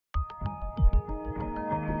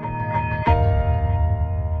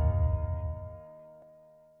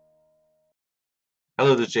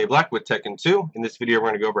Hello, this is Jay Black with Tech in 2. In this video, we're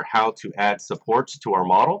going to go over how to add supports to our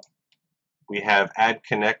model. We have add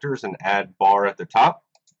connectors and add bar at the top.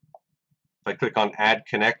 If I click on add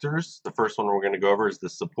connectors, the first one we're going to go over is the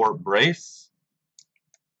support brace.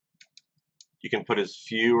 You can put as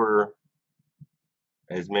few or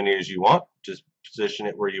as many as you want. Just position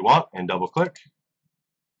it where you want and double click.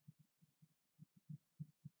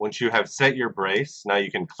 Once you have set your brace, now you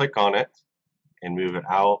can click on it and move it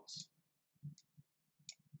out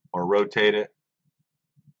or rotate it.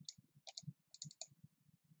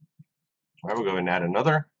 All right, we'll go ahead and add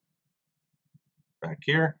another back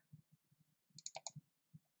here.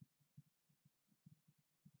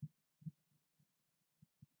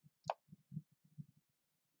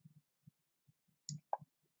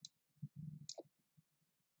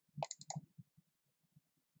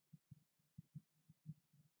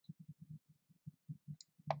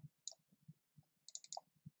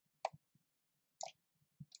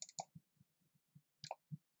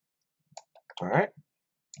 All right.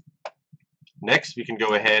 Next, we can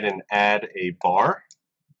go ahead and add a bar.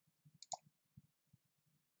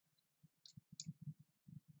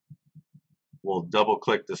 We'll double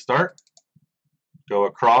click to start, go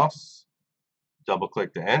across, double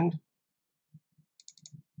click to end.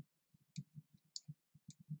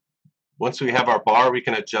 Once we have our bar, we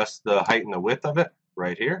can adjust the height and the width of it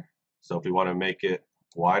right here. So if we want to make it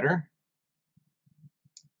wider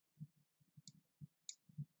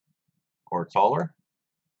or taller.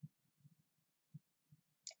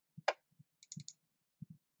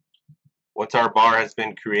 Once our bar has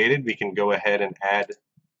been created, we can go ahead and add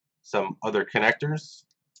some other connectors.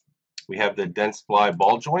 We have the Dentsply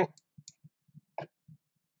ball joint.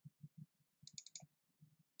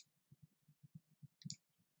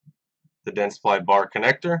 The Dentsply bar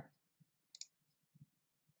connector.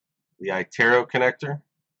 The iTero connector.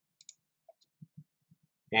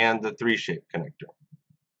 And the 3-shape connector.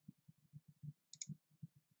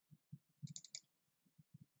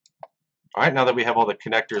 Alright, now that we have all the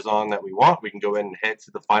connectors on that we want, we can go ahead and head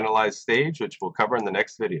to the finalized stage, which we'll cover in the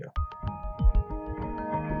next video.